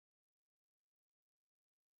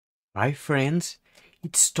Hi friends,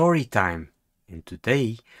 it's story time, and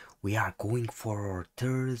today we are going for our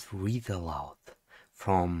third read aloud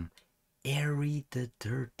from Harry the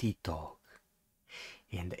Dirty Dog.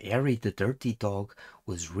 And Harry the Dirty Dog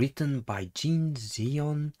was written by Jean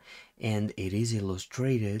Zion and it is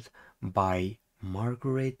illustrated by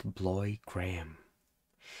Margaret Bloy Graham.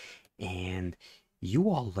 And you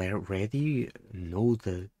already know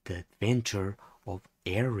the adventure of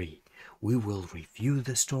Harry. We will review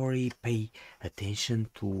the story, pay attention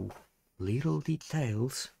to little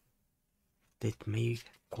details that may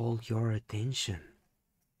call your attention,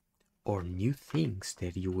 or new things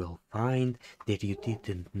that you will find that you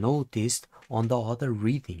didn't notice on the other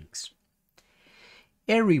readings.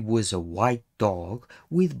 Harry was a white dog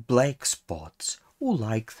with black spots who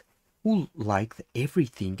liked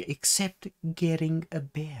everything except getting a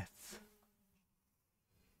bath.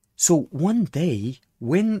 So one day,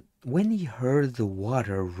 when he heard the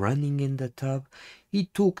water running in the tub, he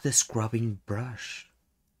took the scrubbing brush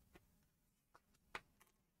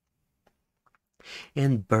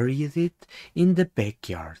and buried it in the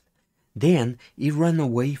backyard. Then he ran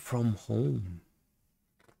away from home.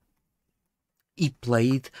 He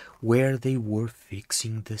played where they were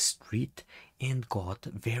fixing the street and got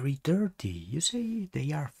very dirty. You see,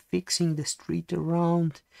 they are fixing the street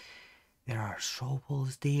around. There are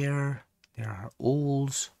shovels there. There are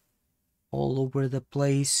holes all over the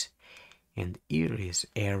place. And here is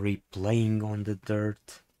Harry playing on the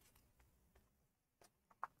dirt.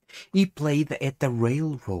 He played at the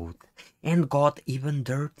railroad and got even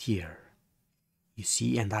dirtier. You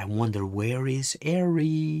see, and I wonder, where is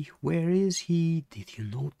Harry? Where is he? Did you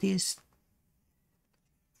notice?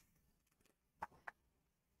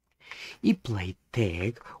 He played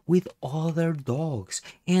tag with other dogs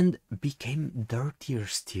and became dirtier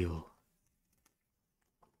still.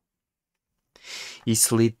 He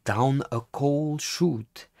slid down a coal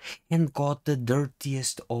chute and got the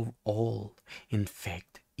dirtiest of all. In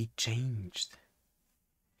fact, he changed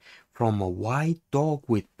from a white dog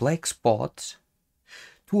with black spots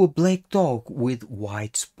to a black dog with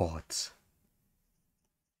white spots.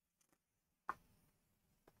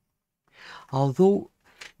 Although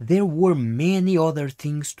there were many other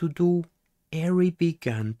things to do, Harry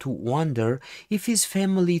began to wonder if his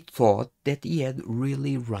family thought that he had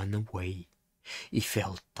really run away. He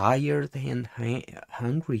felt tired and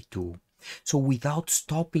hungry too, so without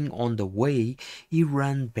stopping on the way, he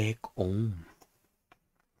ran back home.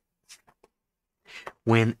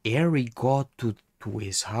 When Harry got to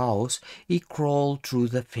his house, he crawled through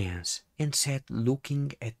the fence and sat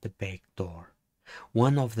looking at the back door.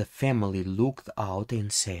 One of the family looked out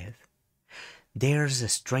and said, "There's a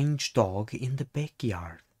strange dog in the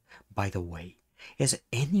backyard. By the way, has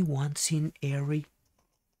anyone seen Harry?"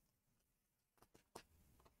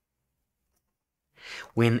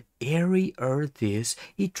 When Harry heard this,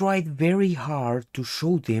 he tried very hard to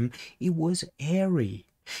show them it was Harry.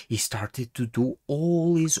 He started to do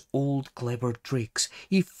all his old clever tricks.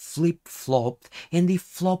 He flip-flopped and he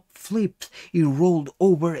flop-flipped. He rolled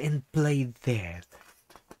over and played dead.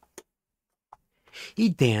 He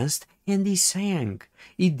danced and he sang.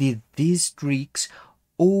 He did these tricks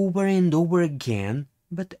over and over again,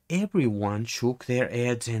 but everyone shook their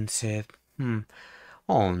heads and said,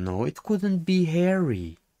 "Oh no, it couldn't be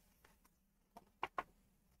Harry."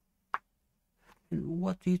 And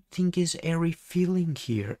what do you think is Harry feeling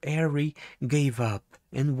here? Harry gave up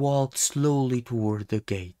and walked slowly toward the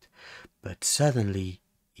gate, but suddenly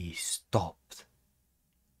he stopped.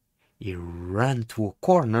 He ran to a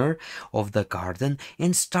corner of the garden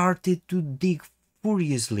and started to dig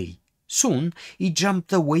furiously. Soon he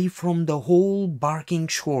jumped away from the hole, barking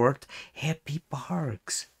short, happy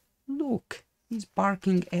barks. Look, he's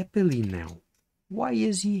barking happily now. Why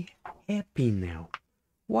is he happy now?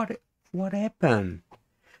 What happened?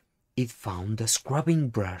 He found a scrubbing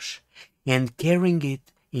brush, and carrying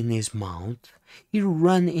it in his mouth, he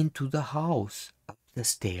ran into the house. Up the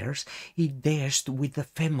stairs he dashed with the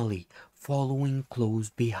family, following close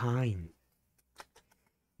behind.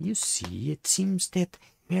 You see, it seems that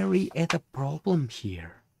Harry had a problem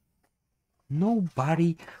here.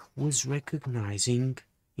 Nobody was recognizing,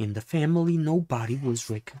 in the family, nobody was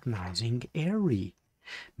recognizing Harry.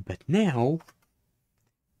 But now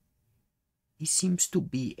he seems to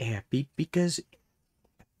be happy because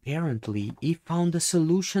apparently he found a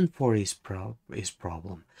solution for his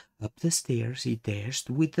problem. Up the stairs he dashed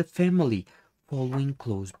with the family, following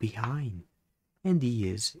close behind. And he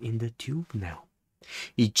is in the tube now.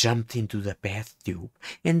 He jumped into the bath tube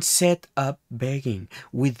and sat up begging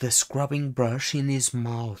with the scrubbing brush in his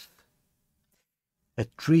mouth. a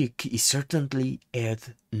trick he certainly had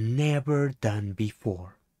never done before.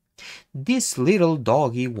 "This little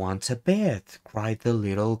doggy wants a bath," cried the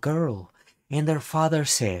little girl, and her father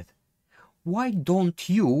said, "Why don't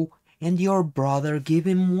you and your brother give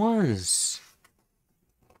him once?"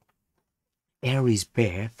 Harry's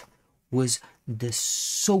bath was the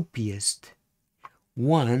soapiest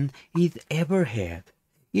one he'd ever had.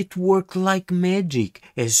 It worked like magic.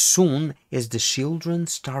 As soon as the children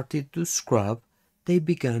started to scrub, they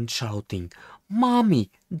began shouting,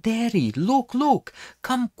 "Mommy, Daddy, look, look,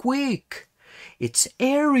 come quick!" "It's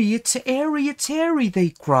Harry, it's Harry, it's Harry!"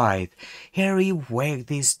 they cried. Harry wagged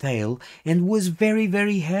his tail and was very,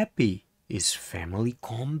 very happy. His family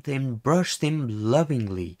combed and brushed him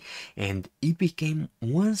lovingly, and he became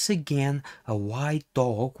once again a white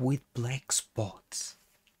dog with black spots.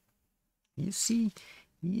 You see,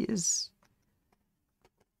 he is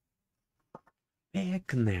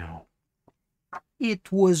back now.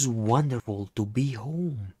 It was wonderful to be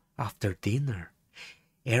home after dinner.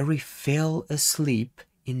 Harry fell asleep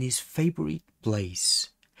in his favorite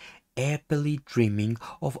place, happily dreaming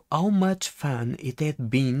of how much fun it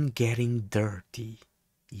had been getting dirty.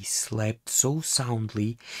 He slept so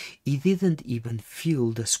soundly he didn't even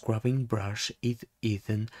feel the scrubbing brush he'd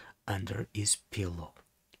hidden under his pillow.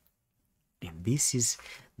 And this is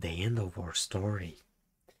the end of our story.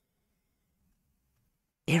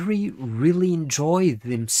 Harry really enjoyed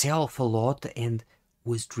himself a lot and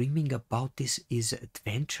was dreaming about his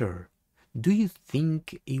adventure. Do you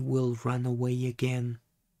think he will run away again?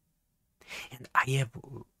 And I have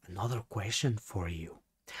another question for you.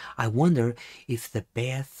 I wonder if the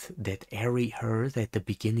bath that Harry heard at the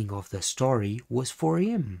beginning of the story was for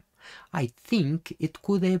him. I think it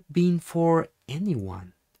could have been for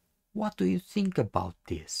anyone. What do you think about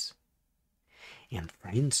this? And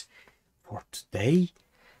friends, for today,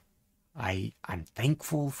 I'm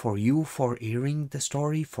thankful for you for hearing the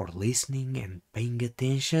story, for listening and paying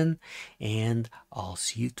attention, and I'll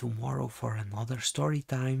see you tomorrow for another story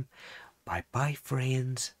time. Bye bye,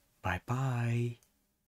 friends. Bye bye.